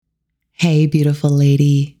Hey, beautiful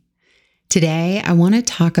lady. Today, I want to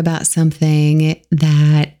talk about something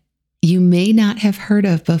that you may not have heard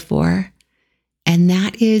of before, and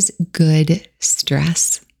that is good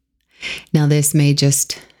stress. Now, this may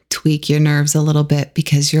just tweak your nerves a little bit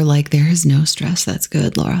because you're like, there is no stress. That's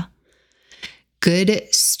good, Laura. Good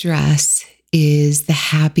stress is the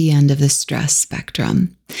happy end of the stress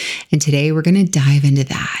spectrum. And today, we're going to dive into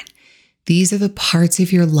that. These are the parts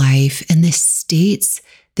of your life and the states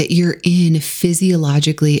that you're in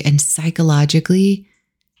physiologically and psychologically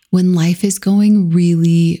when life is going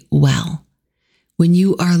really well, when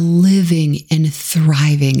you are living and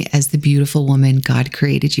thriving as the beautiful woman God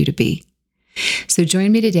created you to be. So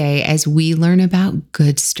join me today as we learn about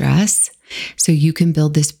good stress so you can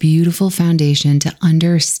build this beautiful foundation to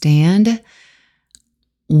understand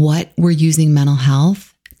what we're using mental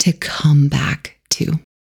health to come back to.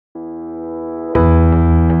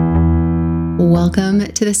 Welcome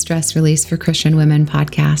to the Stress Release for Christian Women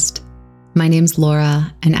podcast. My name's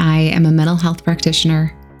Laura, and I am a mental health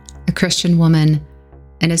practitioner, a Christian woman,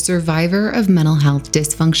 and a survivor of mental health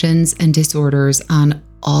dysfunctions and disorders on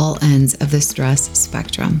all ends of the stress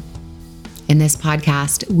spectrum. In this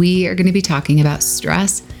podcast, we are going to be talking about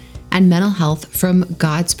stress and mental health from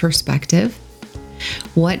God's perspective,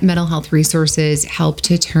 what mental health resources help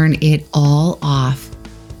to turn it all off,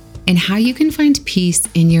 and how you can find peace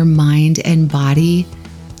in your mind and body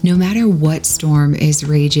no matter what storm is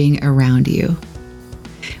raging around you.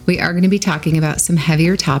 We are going to be talking about some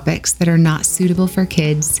heavier topics that are not suitable for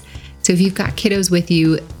kids. So if you've got kiddos with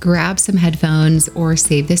you, grab some headphones or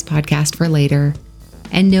save this podcast for later.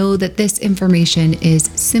 And know that this information is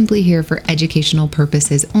simply here for educational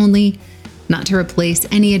purposes only, not to replace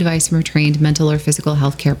any advice from a trained mental or physical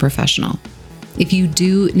health care professional. If you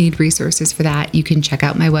do need resources for that, you can check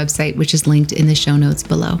out my website, which is linked in the show notes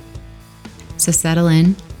below. So settle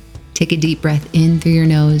in, take a deep breath in through your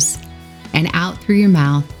nose and out through your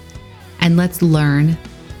mouth, and let's learn,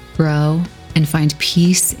 grow, and find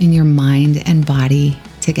peace in your mind and body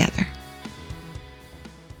together.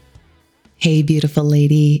 Hey, beautiful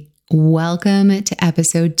lady. Welcome to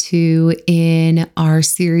episode 2 in our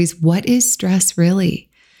series, What is Stress Really?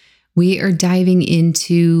 We are diving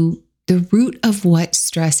into the root of what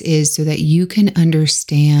stress is so that you can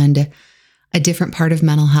understand a different part of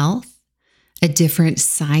mental health, a different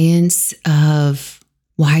science of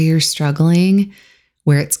why you're struggling,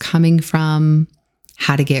 where it's coming from,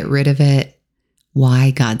 how to get rid of it,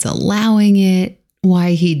 why God's allowing it,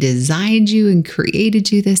 why He designed you and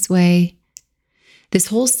created you this way. This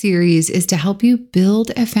whole series is to help you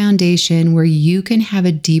build a foundation where you can have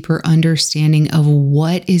a deeper understanding of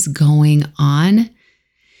what is going on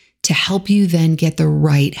to help you then get the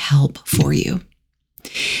right help for you.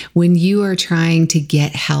 When you are trying to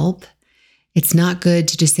get help, it's not good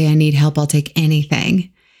to just say, I need help, I'll take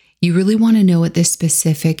anything. You really want to know what this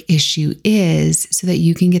specific issue is so that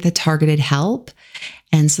you can get the targeted help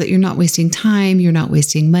and so that you're not wasting time, you're not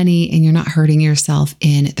wasting money, and you're not hurting yourself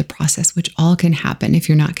in the process, which all can happen if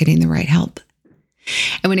you're not getting the right help.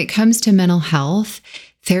 And when it comes to mental health,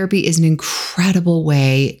 therapy is an incredible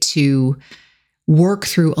way to work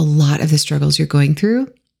through a lot of the struggles you're going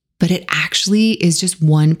through, but it actually is just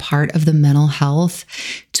one part of the mental health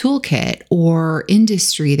toolkit or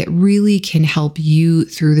industry that really can help you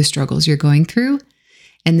through the struggles you're going through.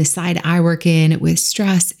 And the side I work in with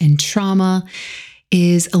stress and trauma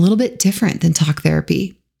is a little bit different than talk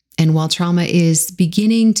therapy. And while trauma is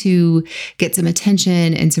beginning to get some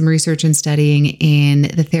attention and some research and studying in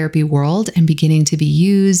the therapy world and beginning to be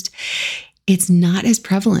used, it's not as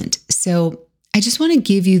prevalent. So I just want to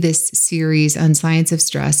give you this series on science of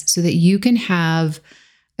stress so that you can have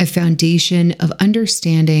a foundation of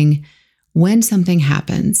understanding when something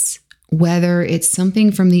happens, whether it's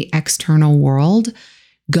something from the external world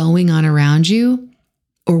going on around you,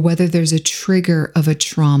 or whether there's a trigger of a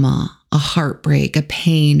trauma, a heartbreak, a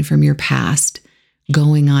pain from your past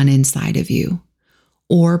going on inside of you,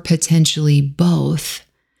 or potentially both.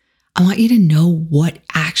 I want you to know what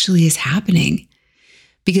actually is happening,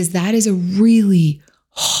 because that is a really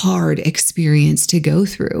hard experience to go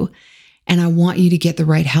through. And I want you to get the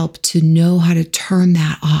right help to know how to turn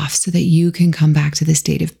that off so that you can come back to the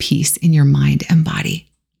state of peace in your mind and body.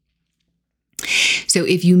 So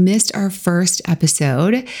if you missed our first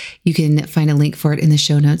episode, you can find a link for it in the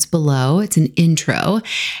show notes below. It's an intro.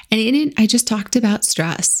 And in it, I just talked about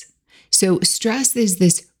stress. So stress is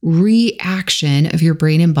this reaction of your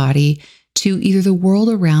brain and body to either the world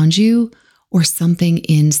around you or something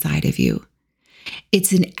inside of you.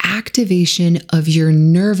 It's an activation of your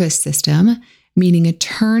nervous system, meaning a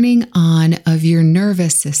turning on of your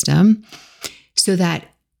nervous system so that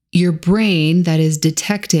your brain that is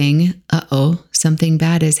detecting, something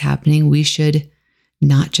bad is happening. We should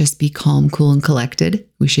not just be calm, cool, and collected.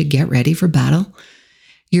 We should get ready for battle.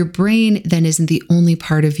 Your brain then isn't the only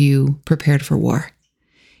part of you prepared for war.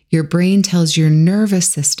 Your brain tells your nervous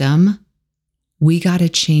system, we got to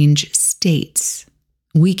change states.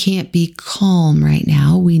 We can't be calm right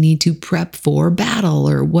now. We need to prep for battle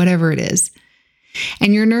or whatever it is.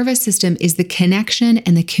 And your nervous system is the connection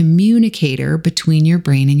and the communicator between your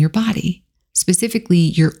brain and your body, specifically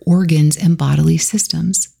your organs and bodily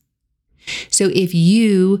systems. So if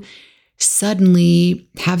you suddenly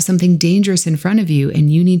have something dangerous in front of you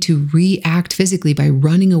and you need to react physically by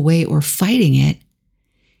running away or fighting it,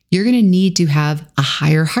 you're going to need to have a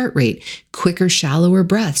higher heart rate, quicker, shallower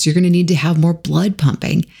breaths. You're going to need to have more blood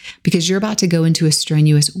pumping because you're about to go into a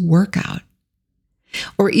strenuous workout.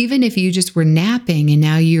 Or even if you just were napping and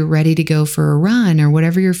now you're ready to go for a run or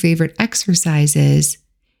whatever your favorite exercise is,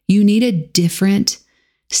 you need a different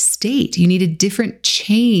state. You need a different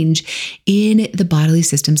change in the bodily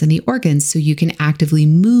systems and the organs so you can actively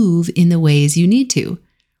move in the ways you need to,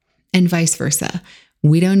 and vice versa.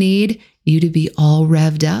 We don't need you to be all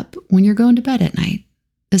revved up when you're going to bed at night.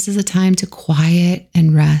 This is a time to quiet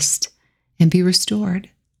and rest and be restored.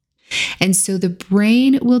 And so the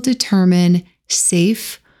brain will determine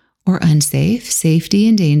safe or unsafe, safety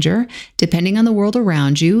and danger, depending on the world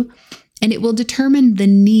around you. And it will determine the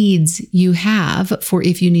needs you have for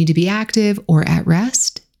if you need to be active or at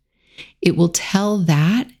rest. It will tell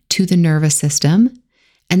that to the nervous system.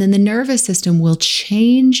 And then the nervous system will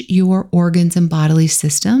change your organs and bodily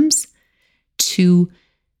systems to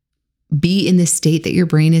be in the state that your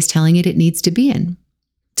brain is telling it needs to be in.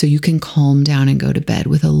 So you can calm down and go to bed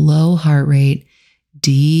with a low heart rate,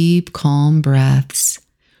 deep, calm breaths,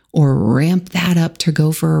 or ramp that up to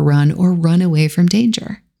go for a run or run away from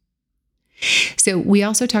danger. So we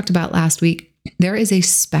also talked about last week, there is a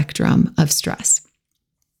spectrum of stress.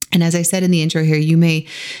 And as I said in the intro here, you may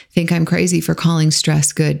think I'm crazy for calling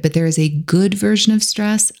stress good, but there is a good version of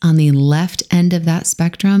stress on the left end of that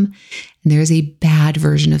spectrum, and there is a bad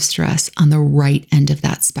version of stress on the right end of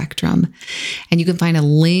that spectrum. And you can find a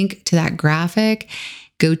link to that graphic.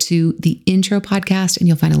 Go to the intro podcast and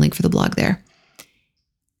you'll find a link for the blog there.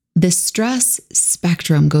 The stress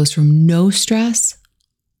spectrum goes from no stress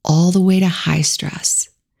all the way to high stress.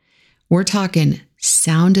 We're talking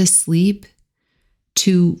sound asleep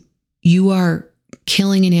to you are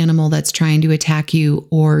killing an animal that's trying to attack you,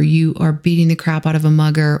 or you are beating the crap out of a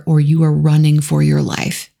mugger, or you are running for your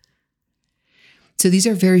life. So these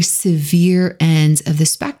are very severe ends of the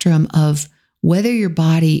spectrum of whether your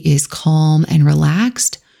body is calm and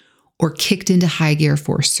relaxed or kicked into high gear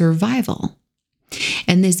for survival.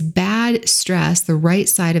 And this bad stress, the right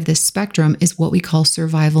side of this spectrum, is what we call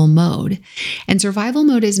survival mode. And survival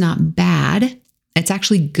mode is not bad. It's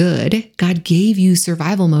actually good. God gave you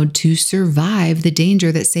survival mode to survive the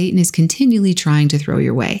danger that Satan is continually trying to throw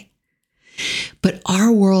your way. But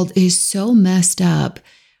our world is so messed up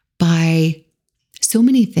by so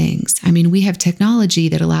many things. I mean, we have technology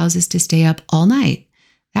that allows us to stay up all night.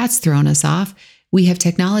 That's thrown us off. We have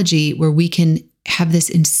technology where we can have this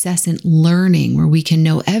incessant learning, where we can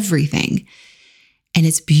know everything. And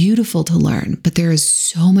it's beautiful to learn, but there is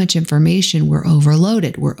so much information. We're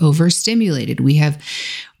overloaded. We're overstimulated. We have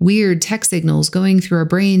weird tech signals going through our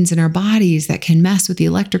brains and our bodies that can mess with the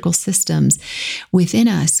electrical systems within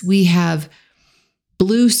us. We have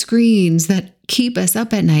blue screens that keep us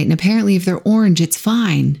up at night. And apparently if they're orange, it's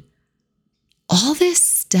fine. All this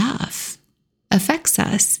stuff affects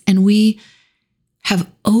us, and we have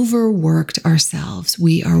overworked ourselves.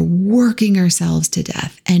 We are working ourselves to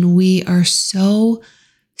death, and we are so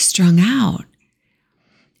strung out.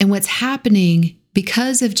 And what's happening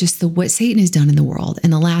because of just what Satan has done in the world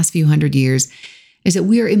in the last few hundred years is that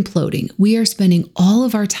we are imploding. We are spending all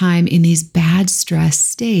of our time in these bad stress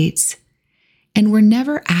states, and we're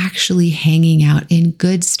never actually hanging out in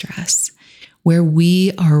good stress where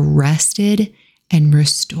we are rested and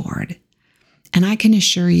restored. And I can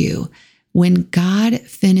assure you, when God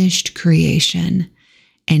finished creation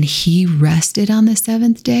and he rested on the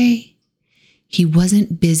seventh day, he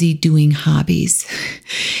wasn't busy doing hobbies.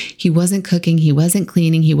 He wasn't cooking. He wasn't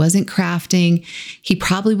cleaning. He wasn't crafting. He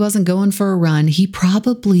probably wasn't going for a run. He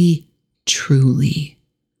probably truly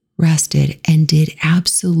rested and did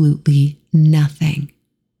absolutely nothing.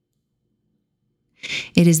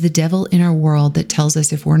 It is the devil in our world that tells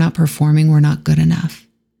us if we're not performing, we're not good enough,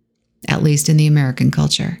 at least in the American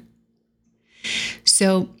culture.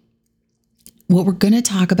 So what we're going to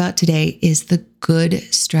talk about today is the good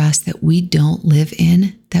stress that we don't live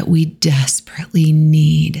in, that we desperately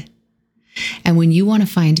need. And when you want to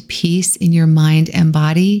find peace in your mind and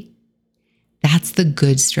body, that's the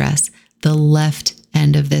good stress, the left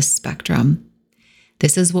end of this spectrum.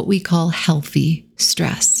 This is what we call healthy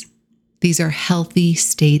stress. These are healthy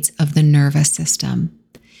states of the nervous system.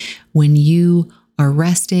 When you are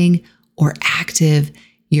resting or active,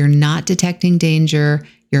 you're not detecting danger,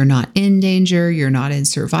 you're not in danger, you're not in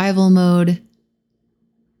survival mode.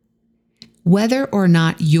 Whether or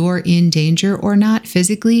not you're in danger or not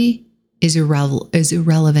physically is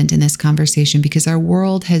irrelevant in this conversation, because our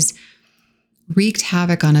world has wreaked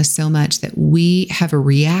havoc on us so much that we have a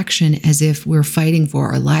reaction as if we're fighting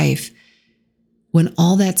for our life, when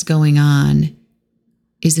all that's going on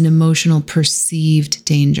is an emotional perceived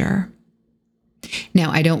danger.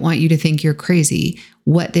 Now, I don't want you to think you're crazy.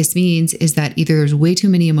 What this means is that either there's way too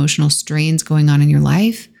many emotional strains going on in your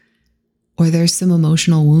life, or there's some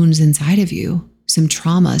emotional wounds inside of you, some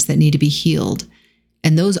traumas that need to be healed.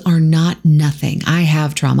 And those are not nothing. I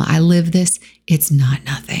have trauma. I live this. It's not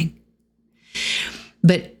nothing.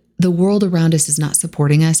 But the world around us is not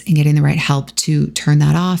supporting us in getting the right help to turn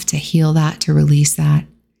that off, to heal that, to release that.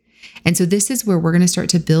 And so this is where we're going to start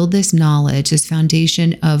to build this knowledge, this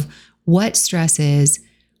foundation of what stress is,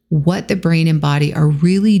 what the brain and body are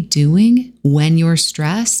really doing when you're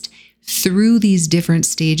stressed, through these different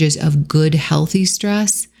stages of good, healthy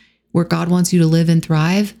stress, where God wants you to live and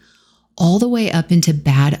thrive, all the way up into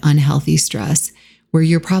bad, unhealthy stress, where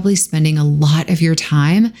you're probably spending a lot of your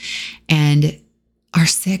time and are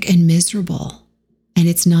sick and miserable. And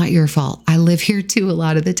it's not your fault. I live here too a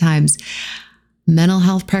lot of the times. Mental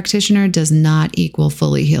health practitioner does not equal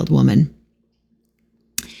fully healed woman.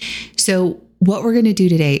 So what we're going to do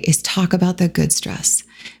today is talk about the good stress,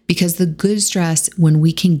 because the good stress, when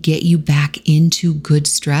we can get you back into good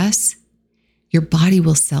stress, your body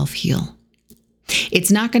will self-heal.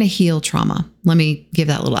 It's not going to heal trauma. Let me give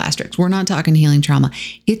that little asterisk. We're not talking healing trauma.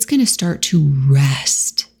 It's going to start to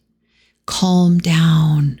rest, calm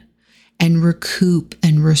down, and recoup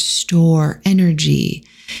and restore energy.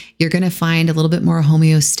 You're going to find a little bit more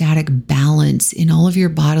homeostatic balance in all of your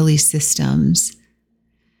bodily systems.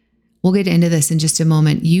 We'll get into this in just a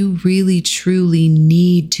moment. You really, truly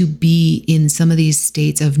need to be in some of these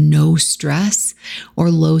states of no stress or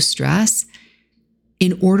low stress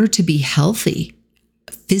in order to be healthy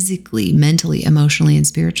physically, mentally, emotionally, and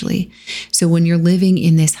spiritually. So when you're living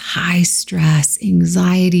in this high stress,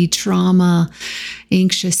 anxiety, trauma,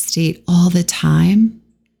 anxious state all the time,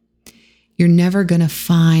 you're never going to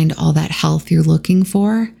find all that health you're looking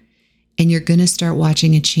for. And you're going to start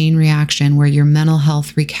watching a chain reaction where your mental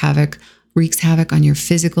health wreaks havoc on your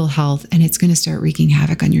physical health, and it's going to start wreaking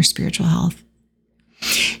havoc on your spiritual health.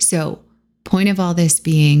 So, point of all this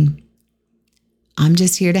being, I'm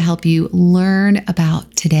just here to help you learn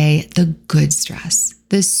about today the good stress,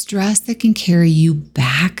 the stress that can carry you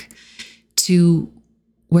back to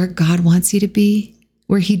where God wants you to be,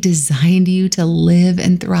 where He designed you to live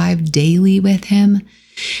and thrive daily with Him,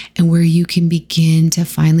 and where you can begin to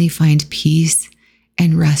finally find peace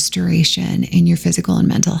and restoration in your physical and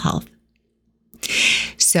mental health.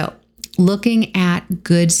 So, looking at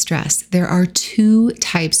good stress, there are two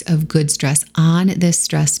types of good stress on this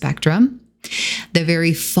stress spectrum. The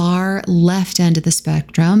very far left end of the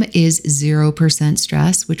spectrum is 0%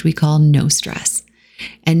 stress, which we call no stress.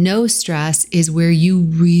 And no stress is where you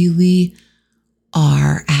really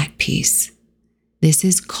are at peace. This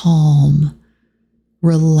is calm,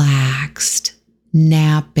 relaxed,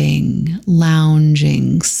 napping,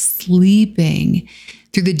 lounging, sleeping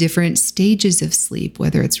through the different stages of sleep,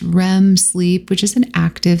 whether it's REM sleep, which is an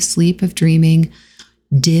active sleep of dreaming,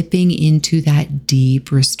 dipping into that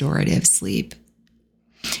deep restorative sleep.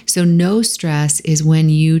 So no stress is when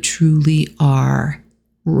you truly are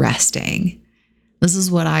resting. This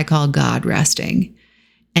is what I call God resting.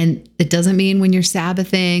 And it doesn't mean when you're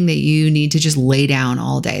Sabbathing that you need to just lay down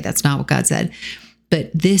all day. That's not what God said.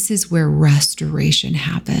 But this is where restoration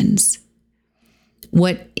happens.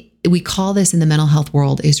 What we call this in the mental health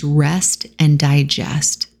world is rest and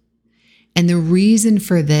digest. And the reason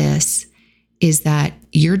for this is that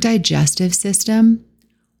your digestive system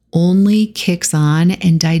only kicks on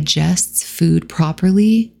and digests food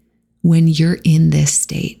properly when you're in this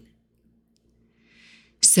state.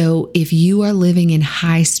 So if you are living in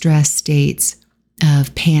high stress states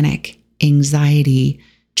of panic, anxiety,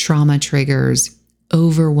 trauma triggers,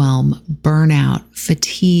 overwhelm, burnout,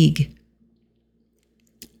 fatigue,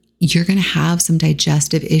 you're going to have some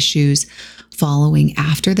digestive issues following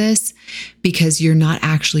after this because you're not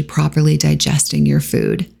actually properly digesting your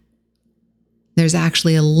food. There's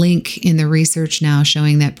actually a link in the research now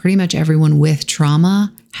showing that pretty much everyone with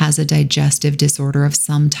trauma has a digestive disorder of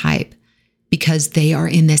some type. because they are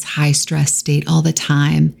in this high stress state all the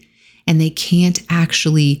time and they can't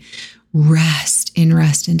actually rest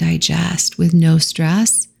and digest with no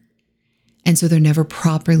stress. And so they're never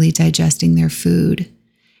properly digesting their food.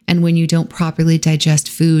 And when you don't properly digest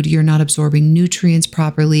food, you're not absorbing nutrients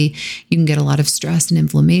properly. You can get a lot of stress and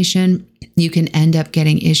inflammation. You can end up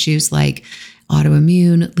getting issues like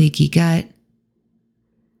autoimmune, leaky gut.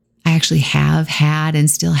 I actually have had and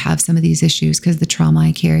still have some of these issues because of the trauma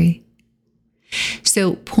I carry.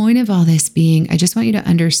 So, point of all this being, I just want you to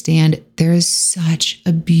understand there is such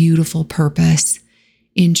a beautiful purpose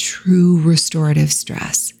in true restorative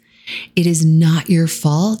stress. It is not your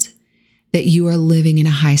fault that you are living in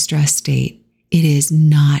a high stress state. It is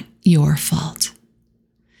not your fault.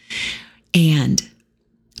 And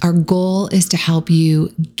our goal is to help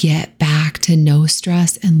you get back to no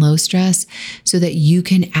stress and low stress so that you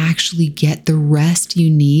can actually get the rest you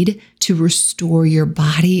need to restore your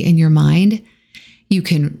body and your mind. You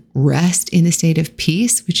can rest in the state of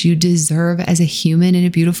peace, which you deserve as a human and a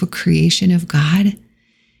beautiful creation of God.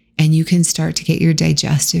 And you can start to get your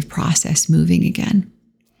digestive process moving again.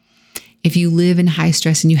 If you live in high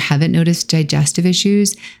stress and you haven't noticed digestive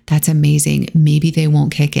issues, that's amazing. Maybe they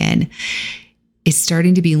won't kick in. It's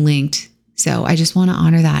starting to be linked. So I just want to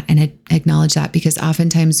honor that and acknowledge that, because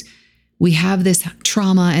oftentimes we have this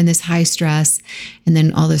trauma and this high stress and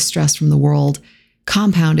then all this stress from the world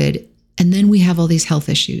compounded. And then we have all these health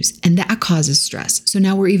issues and that causes stress. So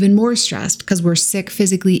now we're even more stressed because we're sick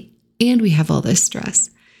physically and we have all this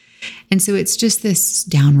stress. And so it's just this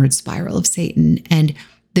downward spiral of Satan. And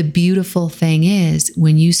the beautiful thing is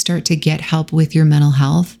when you start to get help with your mental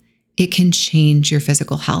health, it can change your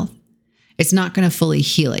physical health. It's not going to fully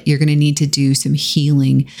heal it. You're going to need to do some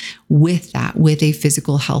healing with that, with a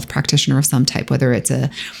physical health practitioner of some type, whether it's a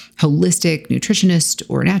holistic nutritionist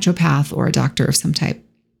or a naturopath or a doctor of some type.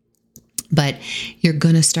 But you're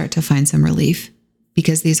going to start to find some relief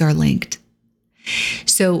because these are linked.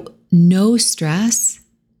 So no stress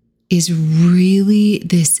is really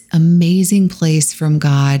this amazing place from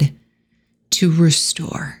God to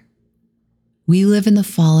restore. We live in the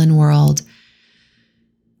fallen world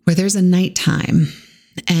where there's a nighttime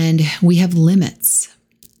and we have limits.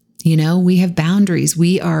 We have boundaries.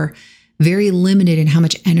 We are very limited in how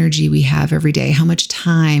much energy we have every day, how much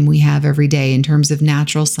time we have every day in terms of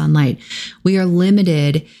natural sunlight. We are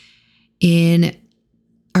limited in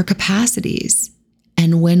our capacities.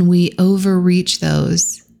 And when we overreach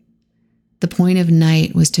those, the point of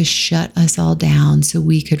night was to shut us all down so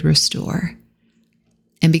we could restore.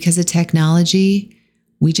 And because of technology,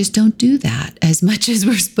 we just don't do that as much as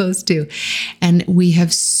we're supposed to. And we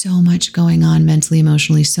have so much going on mentally,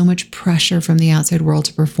 emotionally, so much pressure from the outside world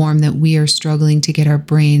to perform that we are struggling to get our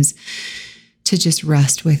brains to just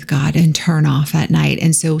rest with God and turn off at night.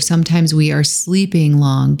 And so sometimes we are sleeping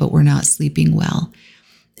long, but we're not sleeping well.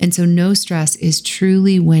 And so no stress is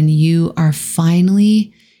truly when you are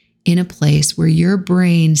finally in a place where your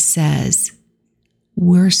brain says,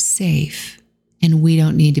 we're safe and we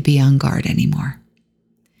don't need to be on guard anymore.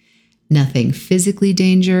 Nothing physically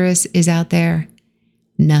dangerous is out there.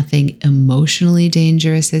 Nothing emotionally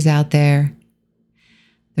dangerous is out there.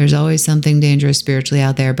 There's always something dangerous spiritually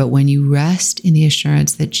out there, but when you rest in the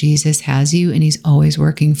assurance that Jesus has you and he's always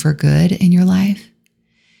working for good in your life,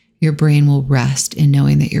 your brain will rest in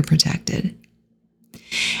knowing that you're protected.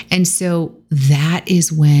 And so that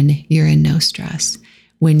is when you're in no stress,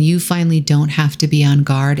 when you finally don't have to be on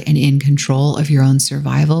guard and in control of your own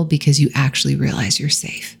survival because you actually realize you're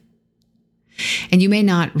safe. And you may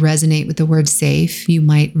not resonate with the word safe. You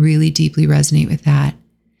might really deeply resonate with that.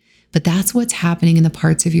 But that's what's happening in the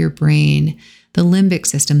parts of your brain, the limbic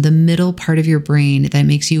system, the middle part of your brain that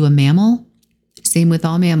makes you a mammal. Same with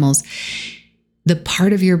all mammals. The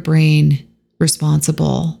part of your brain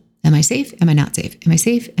responsible. Am I safe? Am I not safe? Am I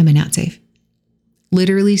safe? Am I not safe?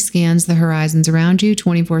 Literally scans the horizons around you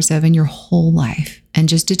 24/7 your whole life and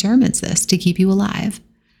just determines this to keep you alive.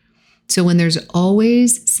 So when there's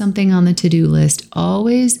always something on the to-do list,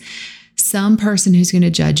 always some person who's going to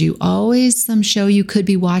judge you, always some show you could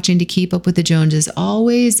be watching to keep up with the Joneses,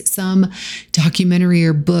 always some documentary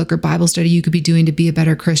or book or Bible study you could be doing to be a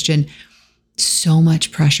better Christian, so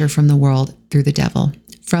much pressure from the world through the devil,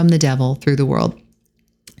 from the devil through the world.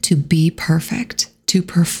 To be perfect, to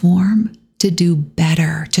perform, to do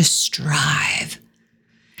better, to strive.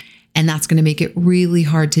 And that's going to make it really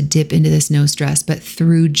hard to dip into this no stress. But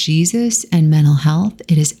through Jesus and mental health,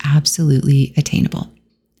 it is absolutely attainable.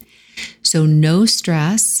 So no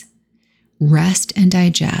stress, rest and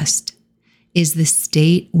digest is the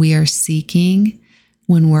state we are seeking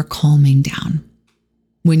when we're calming down.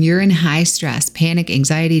 When you're in high stress, panic,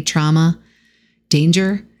 anxiety, trauma,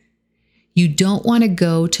 danger, you don't want to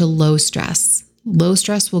go to low stress. Low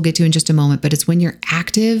stress we'll get to in just a moment, but it's when you're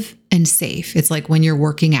active and safe. It's like when you're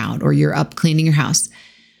working out or you're up cleaning your house.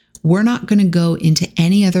 We're not going to go into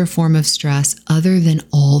any other form of stress other than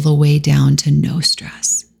all the way down to no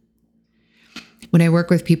stress. When I work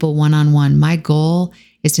with people one-on-one, my goal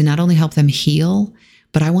is to not only help them heal,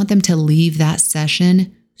 but I want them to leave that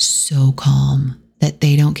session so calm that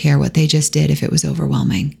they don't care what they just did if it was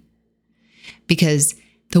overwhelming. Because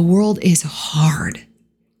the world is hard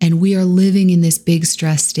and we are living in this big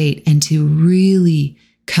stress state. And to really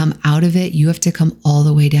come out of it, you have to come all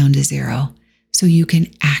the way down to zero so you can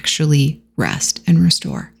actually rest and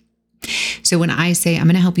restore. So when I say I'm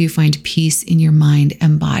going to help you find peace in your mind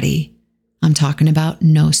and body, I'm talking about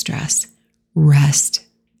no stress, rest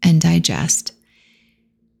and digest,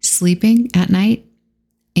 sleeping at night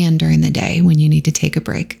and during the day when you need to take a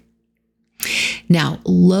break. Now,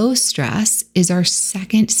 low stress is our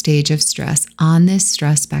second stage of stress on this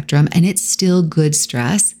stress spectrum, and it's still good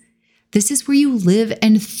stress. This is where you live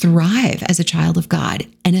and thrive as a child of God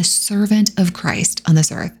and a servant of Christ on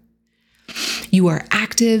this earth. You are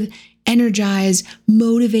active, energized,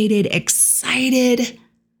 motivated, excited.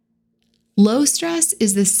 Low stress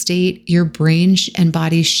is the state your brain and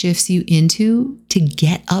body shifts you into to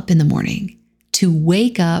get up in the morning, to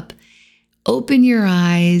wake up, open your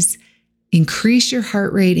eyes, increase your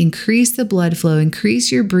heart rate, increase the blood flow,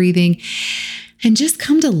 increase your breathing, and just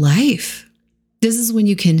come to life. This is when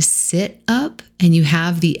you can sit up and you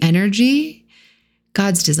have the energy.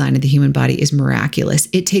 God's design of the human body is miraculous.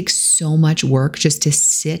 It takes so much work just to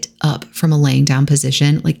sit up from a laying down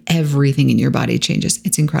position. Like everything in your body changes.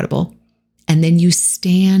 It's incredible. And then you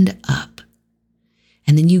stand up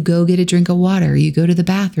and then you go get a drink of water, or you go to the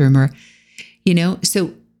bathroom, or,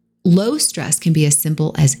 so low stress can be as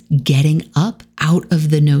simple as getting up out of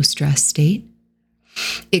the no stress state.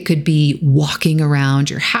 It could be walking around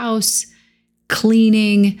your house,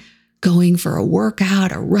 cleaning, going for a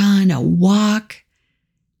workout, a run, a walk.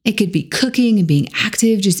 It could be cooking and being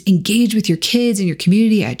active, just engage with your kids and your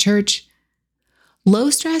community at church. Low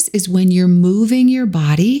stress is when you're moving your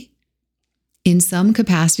body in some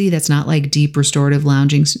capacity that's not like deep restorative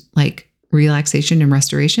lounging, like relaxation and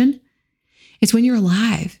restoration. It's when you're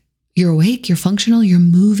alive, you're awake, you're functional, you're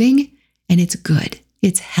moving, and it's good.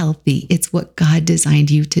 It's healthy. It's what God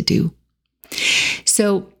designed you to do.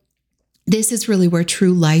 So this is really where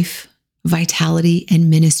true life, vitality,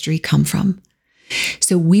 and ministry come from.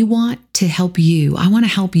 So we want to help you. I want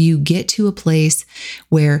to help you get to a place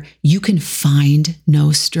where you can find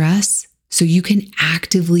no stress, so you can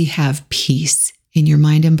actively have peace in your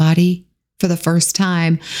mind and body for the first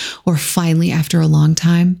time, or finally after a long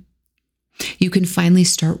time. You can finally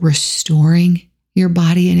start restoring your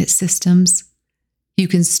body and its systems. You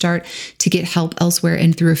can start to get help elsewhere,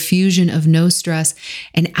 and through a fusion of no stress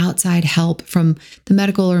and outside help from the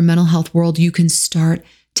medical or mental health world, you can start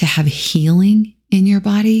to have healing in your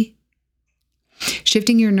body.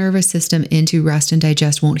 Shifting your nervous system into rest and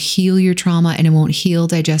digest won't heal your trauma, and it won't heal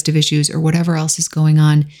digestive issues or whatever else is going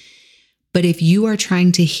on. But if you are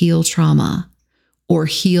trying to heal trauma or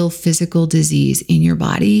heal physical disease in your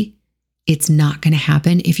body, it's not going to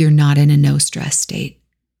happen if you're not in a no stress state.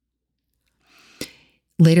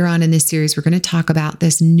 Later on in this series, we're going to talk about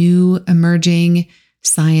this new emerging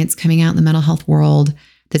science coming out in the mental health world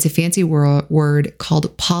that's a fancy word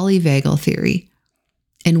called polyvagal theory.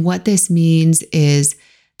 And what this means is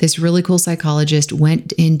this really cool psychologist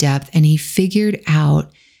went in depth and he figured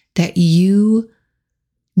out that you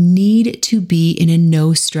need to be in a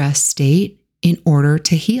no stress state in order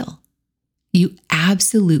to heal. You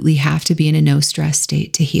absolutely have to be in a no stress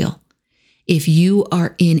state to heal. If you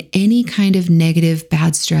are in any kind of negative,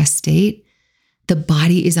 bad stress state, the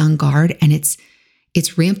body is on guard and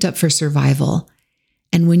it's ramped up for survival.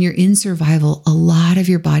 And when you're in survival, a lot of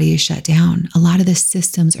your body is shut down. A lot of the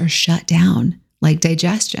systems are shut down, like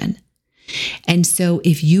digestion. And so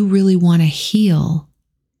if you really want to heal,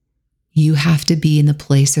 you have to be in the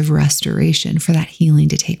place of restoration for that healing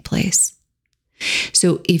to take place.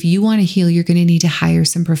 So if you want to heal, you're going to need to hire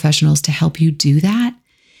some professionals to help you do that.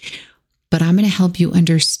 But I'm going to help you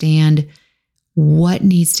understand what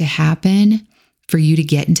needs to happen for you to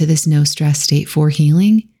get into this no stress state for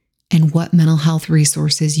healing, and what mental health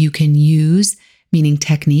resources you can use, meaning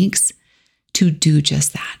techniques, to do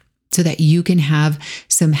just that, so that you can have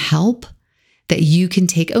some help that you can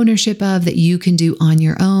take ownership of, that you can do on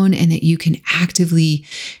your own, and that you can actively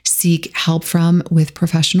seek help from with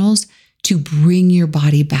professionals to bring your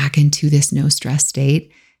body back into this no stress state,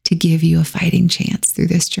 to give you a fighting chance through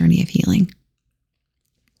this journey of healing.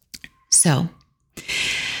 So,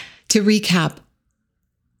 to recap,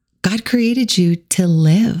 created you to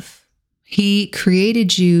live. He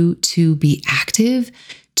created you to be active,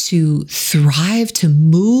 to thrive, to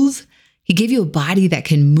move. He gave you a body that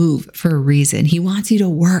can move for a reason. He wants you to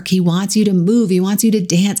work. He wants you to move. He wants you to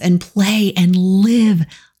dance and play and live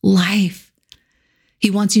life.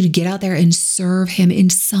 He wants you to get out there and serve him in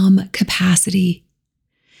some capacity.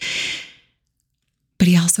 But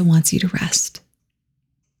he also wants you to rest.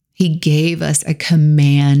 He gave us a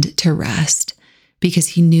command to rest because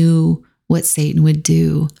he knew what Satan would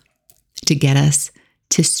do to get us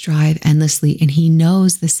to strive endlessly. And he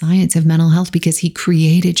knows the science of mental health because he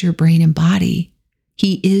created your brain and body.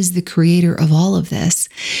 He is the creator of all of this.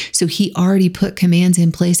 So he already put commands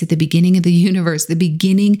in place at the beginning of the universe, the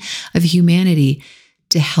beginning of humanity,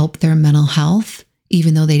 to help their mental health,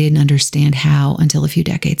 even though they didn't understand how until a few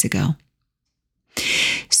decades ago.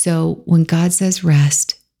 So when God says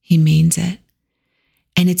rest, he means it.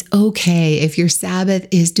 And it's okay if your Sabbath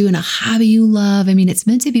is doing a hobby you love. I mean, it's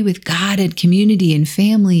meant to be with God and community and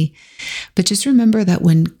family. But just remember that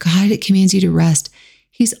when God commands you to rest,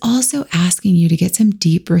 he's also asking you to get some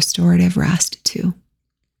deep restorative rest too.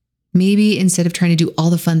 Maybe instead of trying to do all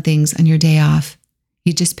the fun things on your day off,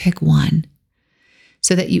 you just pick one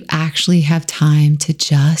so that you actually have time to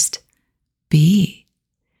just be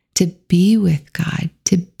with God,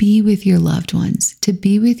 to be with your loved ones, to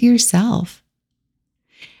be with yourself.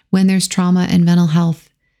 When there's trauma and mental health,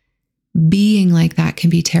 being like that can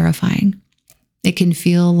be terrifying. It can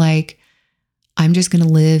feel like I'm just going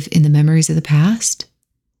to live in the memories of the past.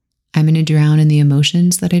 I'm going to drown in the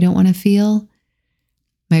emotions that I don't want to feel.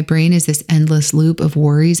 My brain is this endless loop of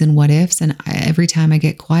worries and what ifs. And every time I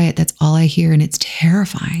get quiet, that's all I hear. And it's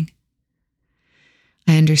terrifying.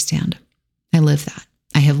 I understand. I live that.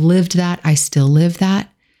 I have lived that. I still live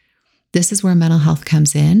that. This is where mental health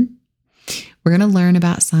comes in. We're going to learn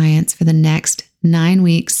about science for the next 9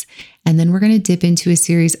 weeks, and then we're going to dip into a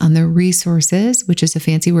series on the resources, which is a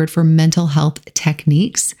fancy word for mental health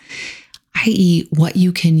techniques, i.e., what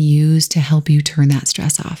you can use to help you turn that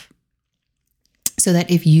stress off. So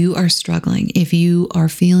that if you are struggling, if you are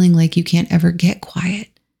feeling like you can't ever get quiet,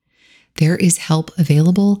 there is help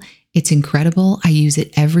available. It's incredible. I use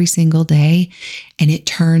it every single day, and it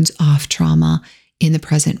turns off trauma in the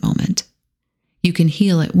present moment. You can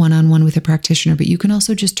heal it one-on-one with a practitioner, but you can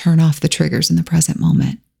also just turn off the triggers in the present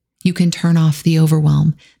moment. You can turn off the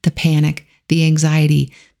overwhelm, the panic, the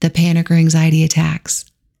anxiety, the panic or anxiety attacks.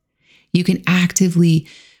 You can actively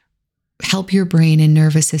help your brain and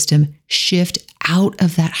nervous system shift out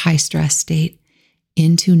of that high stress state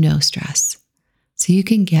into no stress, so you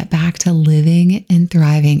can get back to living and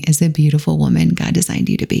thriving as the beautiful woman God designed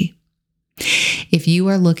you to be. If you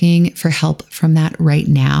are looking for help from that right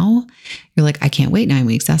now, you're like, I can't wait 9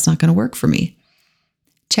 weeks. That's not going to work for me.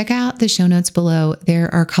 Check out the show notes below.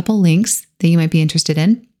 There are a couple links that you might be interested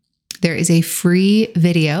in. There is a free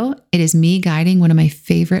video. It is me guiding one of my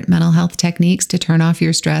favorite mental health techniques to turn off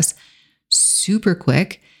your stress super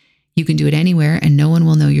quick. You can do it anywhere and no one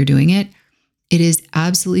will know you're doing it. It is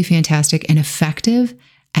absolutely fantastic and effective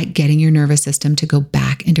at getting your nervous system to go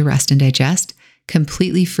back into rest and digest.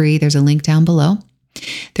 Completely free. There's a link down below.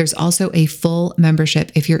 There's also a full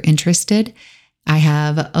membership if you're interested. I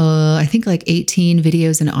have, I think like 18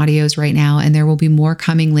 videos and audios right now, and there will be more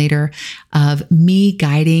coming later of me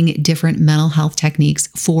guiding different mental health techniques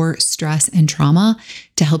for stress and trauma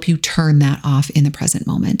to help you turn that off in the present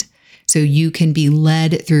moment. So you can be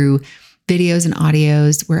led through videos and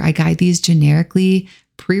audios where I guide these generically,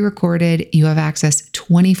 pre-recorded. You have access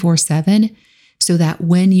 24/7 so that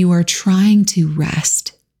when you are trying to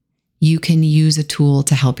rest, you can use a tool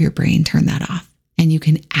to help your brain turn that off. And you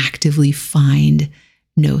can actively find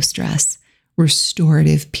no stress,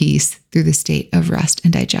 restorative peace through the state of rest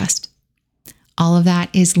and digest. All of that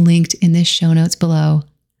is linked in the show notes below.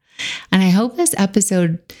 And I hope this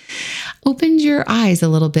episode opened your eyes a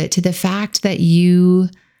little bit to the fact that you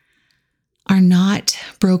are not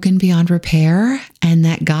broken beyond repair and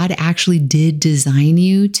that God actually did design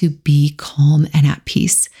you to be calm and at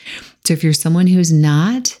peace. So if you're someone who's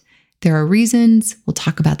not, there are reasons. We'll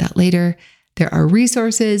talk about that later. There are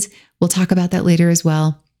resources. We'll talk about that later as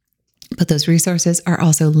well. But those resources are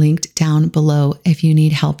also linked down below if you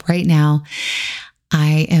need help right now.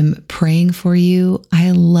 I am praying for you.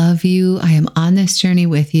 I love you. I am on this journey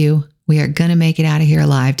with you. We are going to make it out of here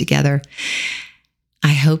alive together.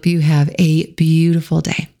 I hope you have a beautiful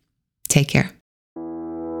day. Take care.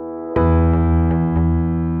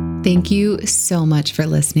 Thank you so much for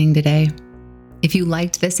listening today. If you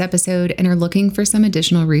liked this episode and are looking for some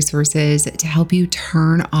additional resources to help you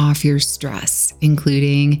turn off your stress,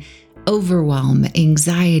 including overwhelm,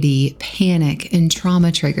 anxiety, panic, and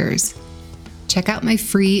trauma triggers. Check out my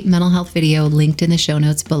free mental health video linked in the show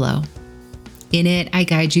notes below. In it, I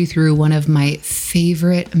guide you through one of my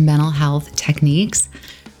favorite mental health techniques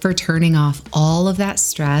for turning off all of that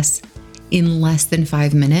stress in less than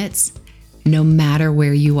 5 minutes, no matter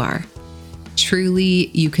where you are. Truly,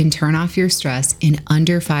 you can turn off your stress in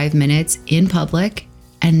under 5 minutes in public,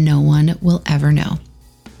 and no one will ever know.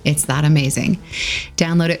 It's that amazing.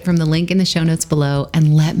 Download it from the link in the show notes below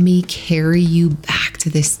and let me carry you back to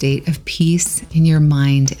this state of peace in your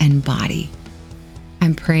mind and body.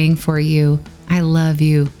 I'm praying for you. I love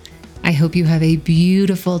you. I hope you have a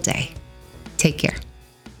beautiful day. Take care.